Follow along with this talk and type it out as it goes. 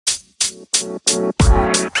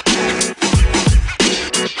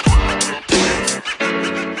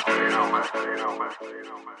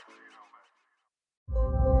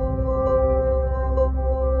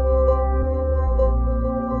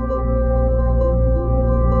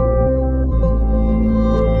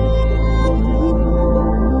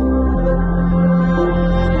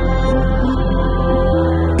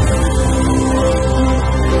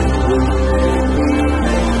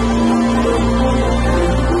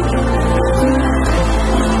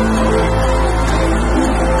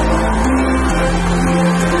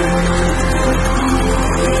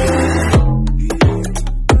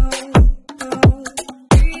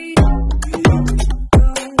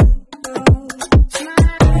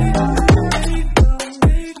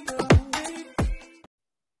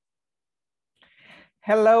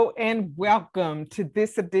Hello and welcome to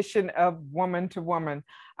this edition of Woman to Woman.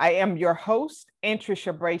 I am your host,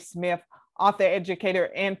 Tricia Bray Smith, author, educator,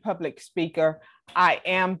 and public speaker. I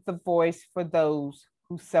am the voice for those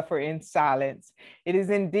who suffer in silence. It is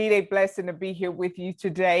indeed a blessing to be here with you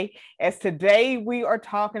today, as today we are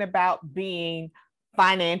talking about being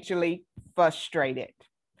financially frustrated.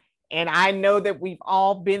 And I know that we've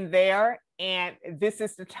all been there, and this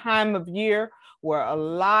is the time of year where a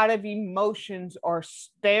lot of emotions are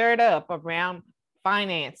stirred up around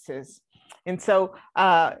finances. And so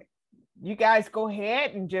you guys go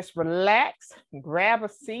ahead and just relax, grab a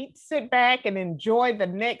seat, sit back and enjoy the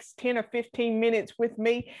next 10 or 15 minutes with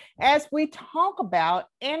me as we talk about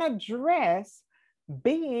and address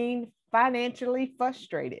being financially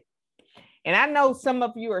frustrated. And I know some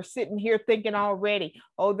of you are sitting here thinking already,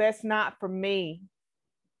 oh, that's not for me.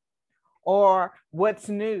 Or what's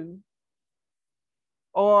new?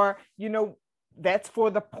 Or, that's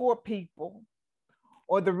for the poor people,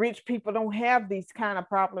 or the rich people don't have these kind of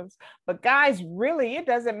problems. But guys, really, it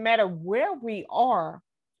doesn't matter where we are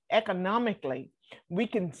economically. We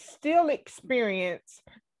can still experience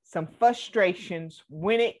some frustrations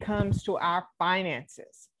when it comes to our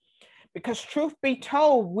finances. Because truth be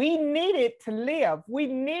told, we need it to live. We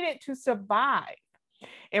need it to survive.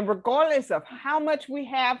 And regardless of how much we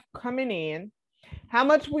have coming in, how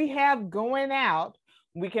much we have going out,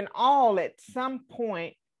 we can all at some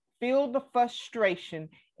point feel the frustration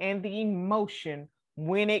and the emotion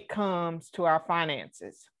when it comes to our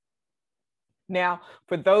finances. Now,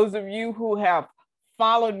 for those of you who have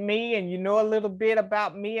followed me and you know a little bit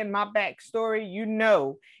about me and my backstory,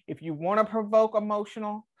 if you want to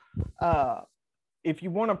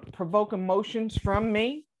provoke emotions from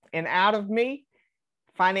me and out of me,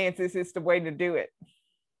 finances is the way to do it.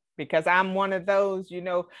 Because I'm one of those,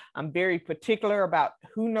 I'm very particular about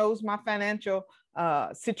who knows my financial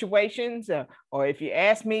situations, or if you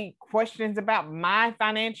ask me questions about my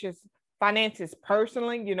finances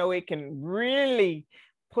personally, it can really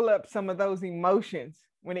pull up some of those emotions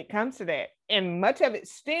when it comes to that. And much of it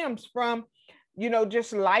stems from,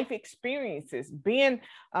 just life experiences, being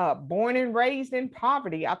born and raised in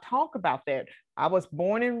poverty. I talk about that. I was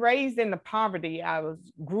born and raised in the poverty.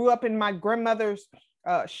 Grew up in my grandmother's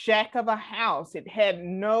shack of a house. It had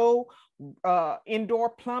no indoor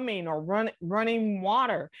plumbing or running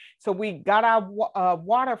water. So we got our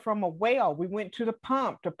water from a well. We went to the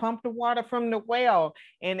pump to pump the water from the well.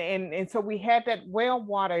 And so we had that well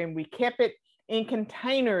water, and we kept it in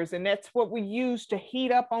containers. And that's what we used to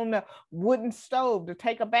heat up on the wooden stove to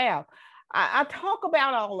take a bath. I talk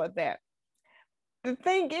about all of that. The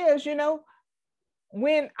thing is,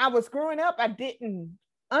 when I was growing up, I didn't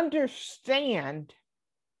understand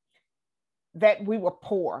that we were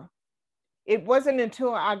poor. It wasn't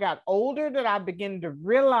until I got older that I began to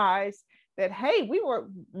realize that, hey, we were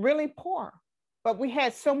really poor, but we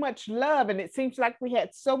had so much love, and it seems like we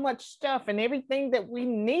had so much stuff and everything that we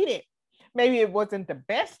needed. Maybe it wasn't the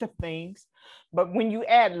best of things, but when you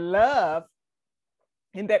add love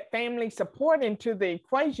and that family support into the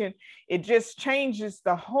equation, it just changes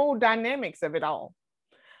the whole dynamics of it all.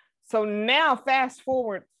 So now, fast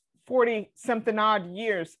forward 40 something odd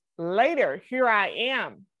years later, here I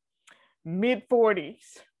am,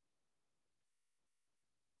 mid-40s,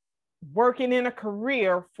 working in a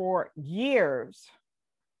career for years.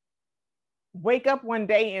 Wake up one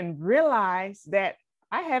day and realize that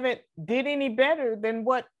I haven't did any better than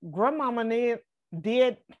what grandmama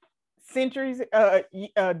did centuries,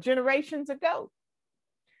 generations ago.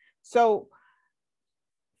 So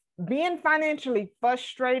being financially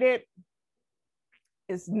frustrated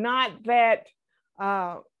is not that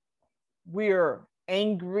we're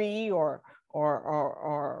angry or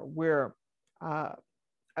we're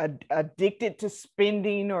addicted to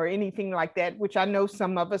spending or anything like that, which I know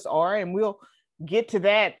some of us are, and we'll get to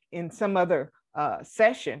that in some other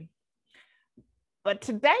session. But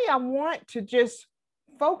today I want to just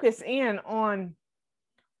focus in on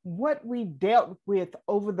what we dealt with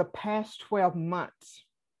over the past 12 months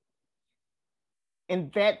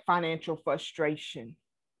and that financial frustration.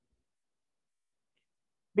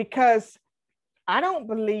 Because I don't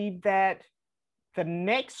believe that the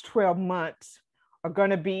next 12 months are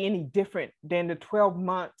going to be any different than the 12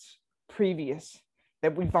 months previous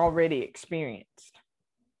that we've already experienced.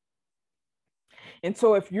 And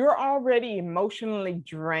so if you're already emotionally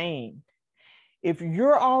drained, if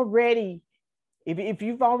you've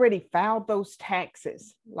already filed those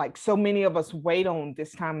taxes, like so many of us wait on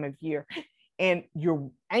this time of year, and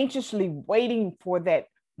you're anxiously waiting for that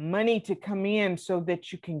money to come in so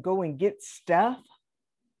that you can go and get stuff,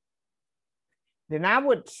 then I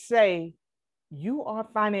would say you are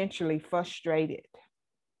financially frustrated.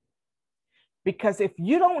 Because if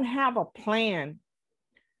you don't have a plan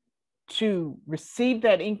to receive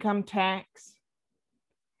that income tax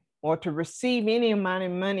or to receive any amount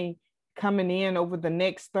of money coming in over the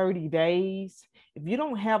next 30 days, if you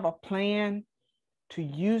don't have a plan to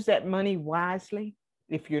use that money wisely,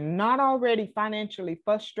 if you're not already financially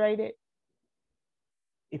frustrated,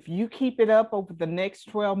 if you keep it up over the next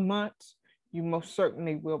 12 months, you most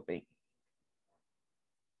certainly will be.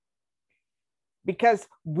 Because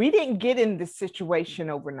we didn't get in this situation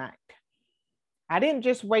overnight. I didn't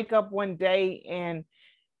just wake up one day and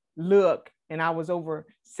look, and I was over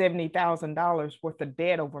 $70,000 worth of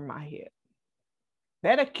debt over my head.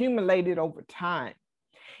 That accumulated over time.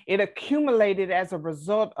 It accumulated as a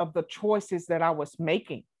result of the choices that I was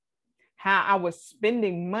making, how I was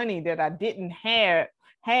spending money that I didn't have,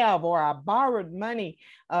 or I borrowed money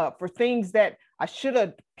for things that I should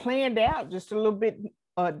have planned out just a little bit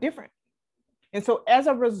different. And so as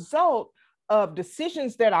a result of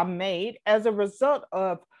decisions that I made, as a result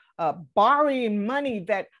of borrowing money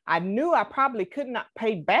that I knew I probably could not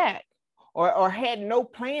pay back or had no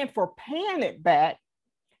plan for paying it back,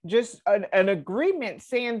 just an agreement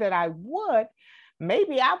saying that I would,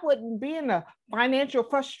 maybe I wouldn't be in the financial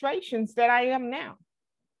frustrations that I am now.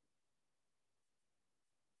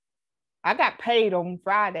 I got paid on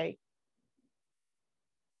Friday.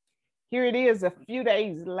 Here it is a few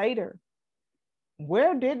days later.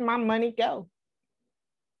 Where did my money go?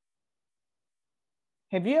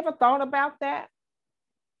 Have you ever thought about that?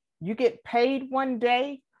 You get paid one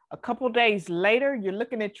day, a couple of days later, you're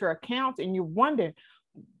looking at your account and you're wondering,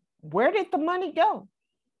 where did the money go?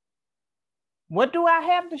 What do I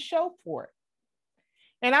have to show for it?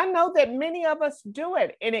 And I know that many of us do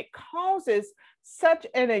it, and it causes such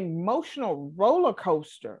an emotional roller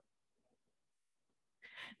coaster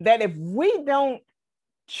that if we don't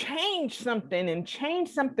change something and change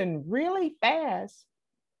something really fast,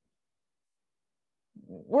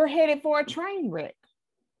 we're headed for a train wreck.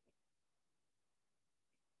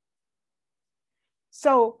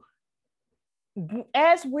 So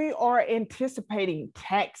as we are anticipating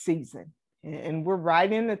tax season, and we're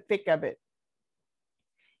right in the thick of it,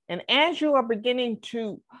 and as you are beginning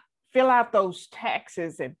to fill out those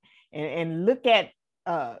taxes and look at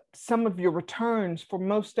some of your returns, for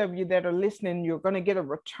most of you that are listening, you're going to get a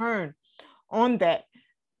return on that.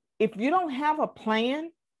 If you don't have a plan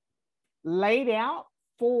laid out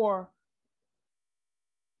for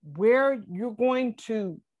where you're going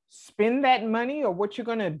to spend that money or what you're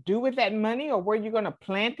going to do with that money or where you're going to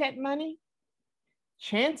plant that money,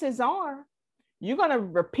 chances are you're going to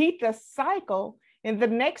repeat the cycle in the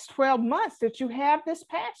next 12 months that you have this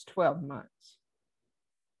past 12 months.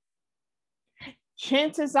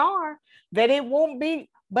 Chances are that it won't be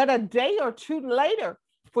but a day or two later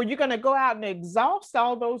before you're going to go out and exhaust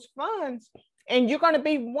all those funds, and you're going to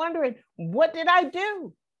be wondering, what did I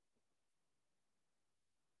do?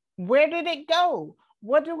 Where did it go?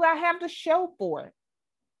 What do I have to show for it?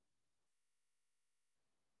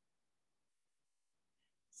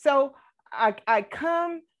 So I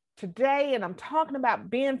come today and I'm talking about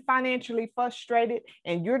being financially frustrated,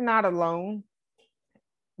 and you're not alone.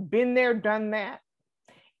 Been there, done that.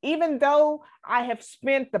 Even though I have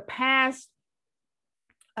spent the past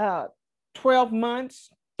 12 months,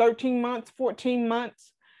 13 months, 14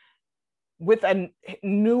 months with a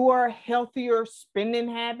newer, healthier spending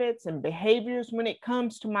habits and behaviors when it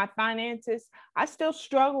comes to my finances, I still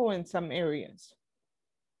struggle in some areas.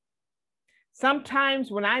 Sometimes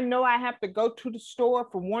when I know I have to go to the store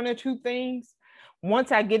for one or two things,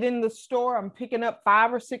 once I get in the store, I'm picking up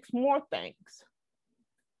 5 or 6 more things.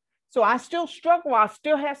 So I still struggle. I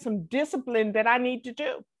still have some discipline that I need to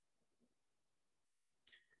do.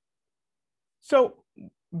 So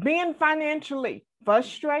being financially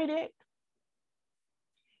frustrated,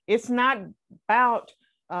 it's not about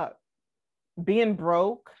being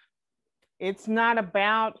broke. It's not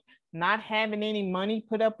about not having any money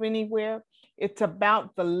put up anywhere. It's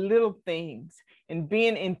about the little things and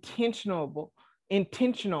being intentional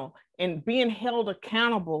and being held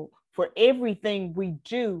accountable for everything we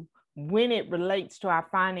do when it relates to our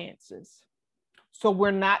finances. So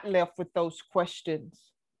we're not left with those questions.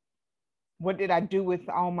 What did I do with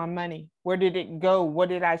all my money? Where did it go? What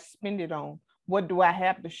did I spend it on? What do I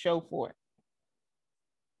have to show for it?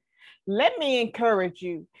 Let me encourage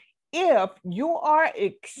you, if you are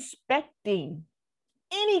expecting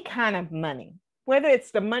any kind of money, whether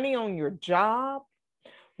it's the money on your job,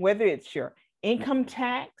 whether it's your income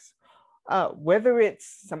tax, whether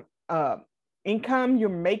it's some income you're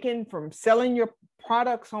making from selling your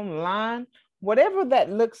products online, whatever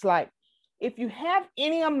that looks like, if you have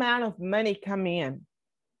any amount of money come in,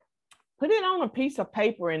 put it on a piece of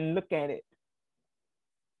paper and look at it.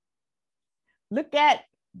 Look at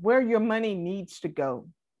where your money needs to go.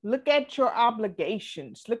 Look at your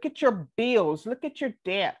obligations. Look at your bills. Look at your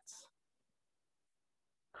debts.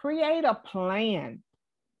 Create a plan.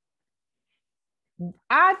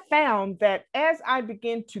 I found that as I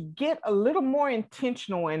began to get a little more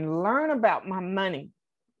intentional and learn about my money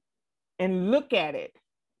and look at it,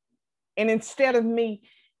 and instead of me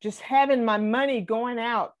just having my money going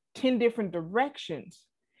out 10 different directions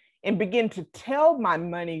and begin to tell my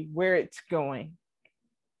money where it's going,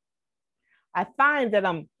 I find that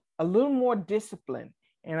I'm a little more disciplined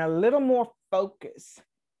and a little more focused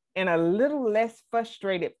and a little less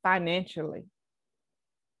frustrated financially,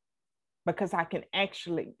 because I can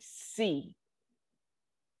actually see.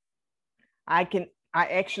 I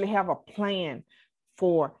actually have a plan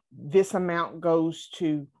for this amount goes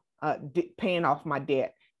to paying off my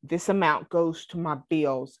debt. This amount goes to my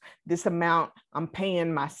bills. This amount I'm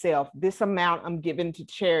paying myself. This amount I'm giving to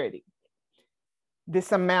charity.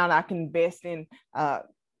 This amount I can invest in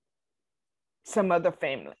some other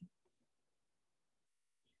family.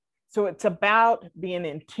 So it's about being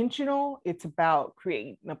intentional. It's about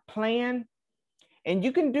creating a plan. And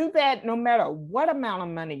you can do that no matter what amount of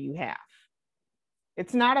money you have.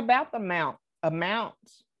 It's not about the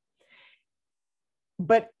amounts.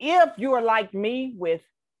 But if you are like me with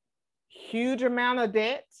huge amount of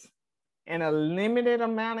debts and a limited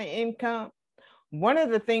amount of income, one of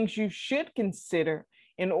the things you should consider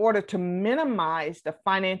in order to minimize the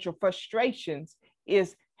financial frustrations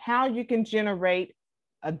is how you can generate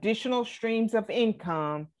additional streams of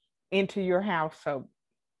income into your household.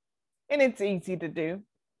 And it's easy to do.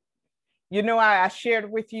 You know, I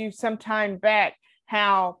shared with you some time back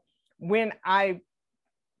how when I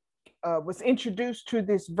was introduced to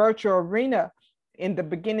this virtual arena in the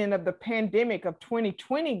beginning of the pandemic of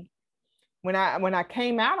 2020, when I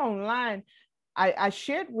came out online, I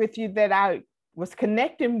shared with you that I was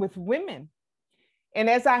connecting with women. And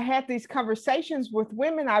as I had these conversations with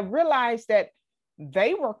women, I realized that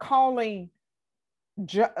they were calling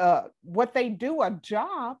what they do a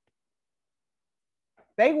job.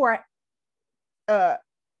 They were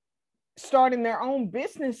starting their own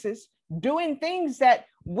businesses, doing things that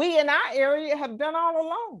we in our area have done all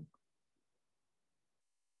along.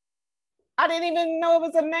 I didn't even know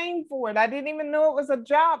it was a name for it. I didn't even know it was a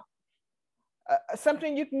job,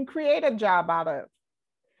 something you can create a job out of.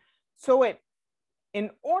 So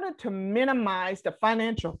in order to minimize the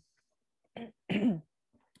financial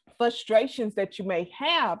frustrations that you may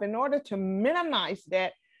have, in order to minimize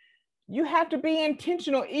that, you have to be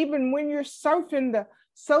intentional, even when you're surfing the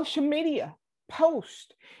social media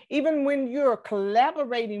post, even when you're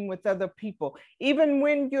collaborating with other people, even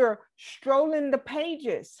when you're strolling the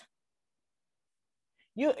pages.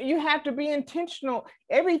 You have to be intentional.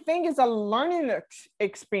 Everything is a learning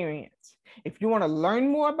experience. If you want to learn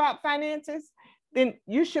more about finances, then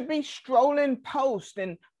you should be strolling posts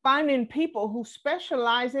and finding people who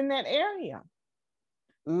specialize in that area.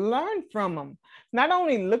 Learn from them. Not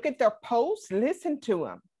only look at their posts, listen to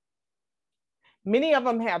them. Many of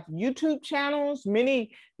them have YouTube channels.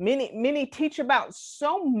 Many teach about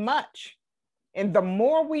so much. And the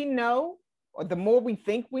more we know, or the more we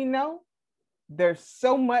think we know, there's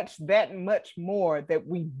so much, that much more that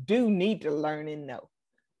we do need to learn and know.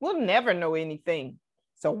 We'll never know anything.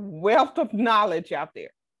 It's a wealth of knowledge out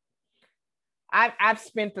there. I've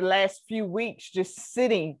spent the last few weeks just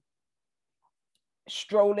sitting,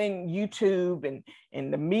 strolling YouTube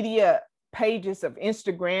and the media pages of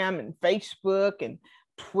Instagram and Facebook and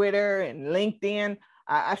Twitter and LinkedIn.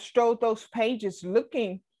 I strolled those pages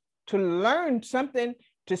looking to learn something,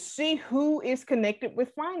 to see who is connected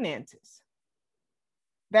with finances.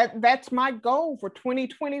 That's my goal for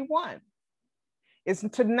 2021, is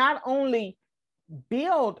to not only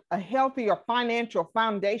build a healthier financial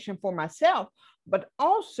foundation for myself, but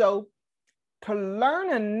also to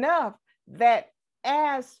learn enough that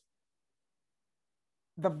as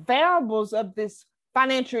the variables of this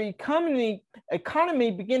financial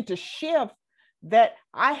economy begin to shift, that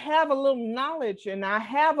I have a little knowledge and I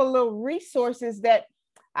have a little resources that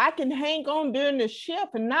I can hang on during the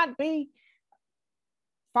shift and not be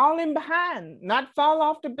falling behind, not fall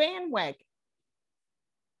off the bandwagon.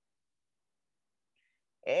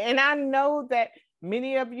 And I know that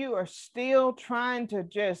many of you are still trying to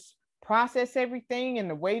just process everything, and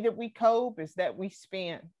the way that we cope is that we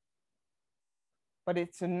spend. But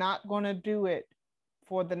it's not going to do it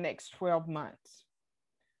for the next 12 months.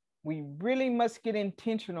 We really must get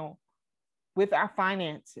intentional with our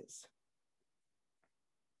finances.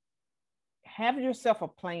 Have yourself a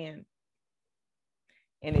plan.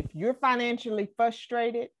 And if you're financially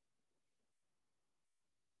frustrated,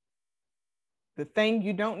 the thing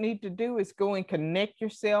you don't need to do is go and connect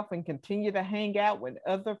yourself and continue to hang out with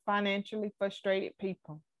other financially frustrated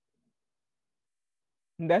people.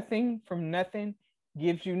 Nothing from nothing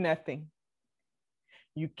gives you nothing.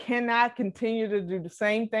 You cannot continue to do the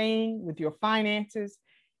same thing with your finances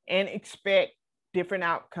and expect different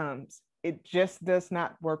outcomes. It just does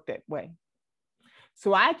not work that way.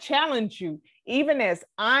 So I challenge you, even as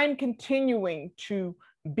I'm continuing to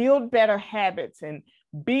build better habits and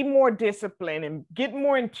be more disciplined and get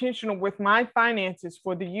more intentional with my finances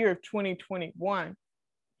for the year of 2021,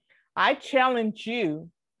 I challenge you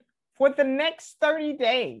for the next 30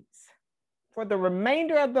 days, for the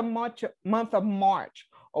remainder of the month of March,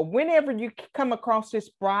 or whenever you come across this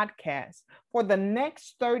broadcast, for the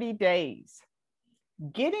next 30 days,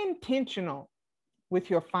 get intentional with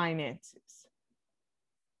your finances.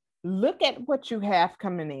 Look at what you have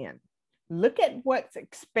coming in. Look at what's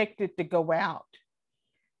expected to go out.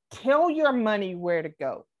 Tell your money where to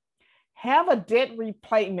go. Have a debt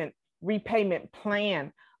repayment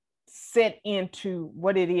plan set into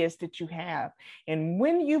what it is that you have. And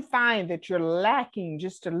when you find that you're lacking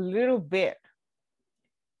just a little bit,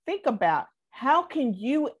 think about how can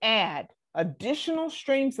you add additional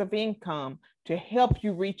streams of income to help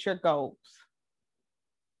you reach your goals.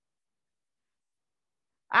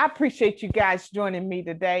 I appreciate you guys joining me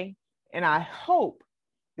today, and I hope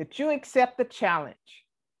that you accept the challenge.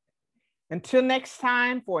 Until next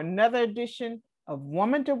time, for another edition of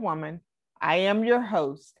Woman to Woman, I am your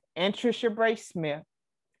host, Antricia Brace Smith.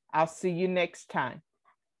 I'll see you next time.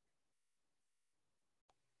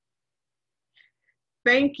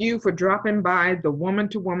 Thank you for dropping by the Woman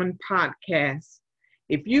to Woman podcast.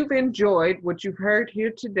 If you've enjoyed what you've heard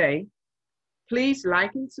here today, please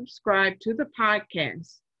like and subscribe to the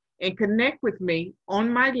podcast and connect with me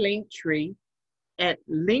on my Linktree at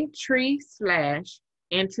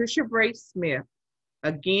Linktree/Antricia Brace Smith.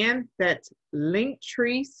 Again, that's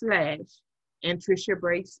Linktree/Antricia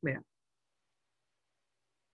Brace Smith.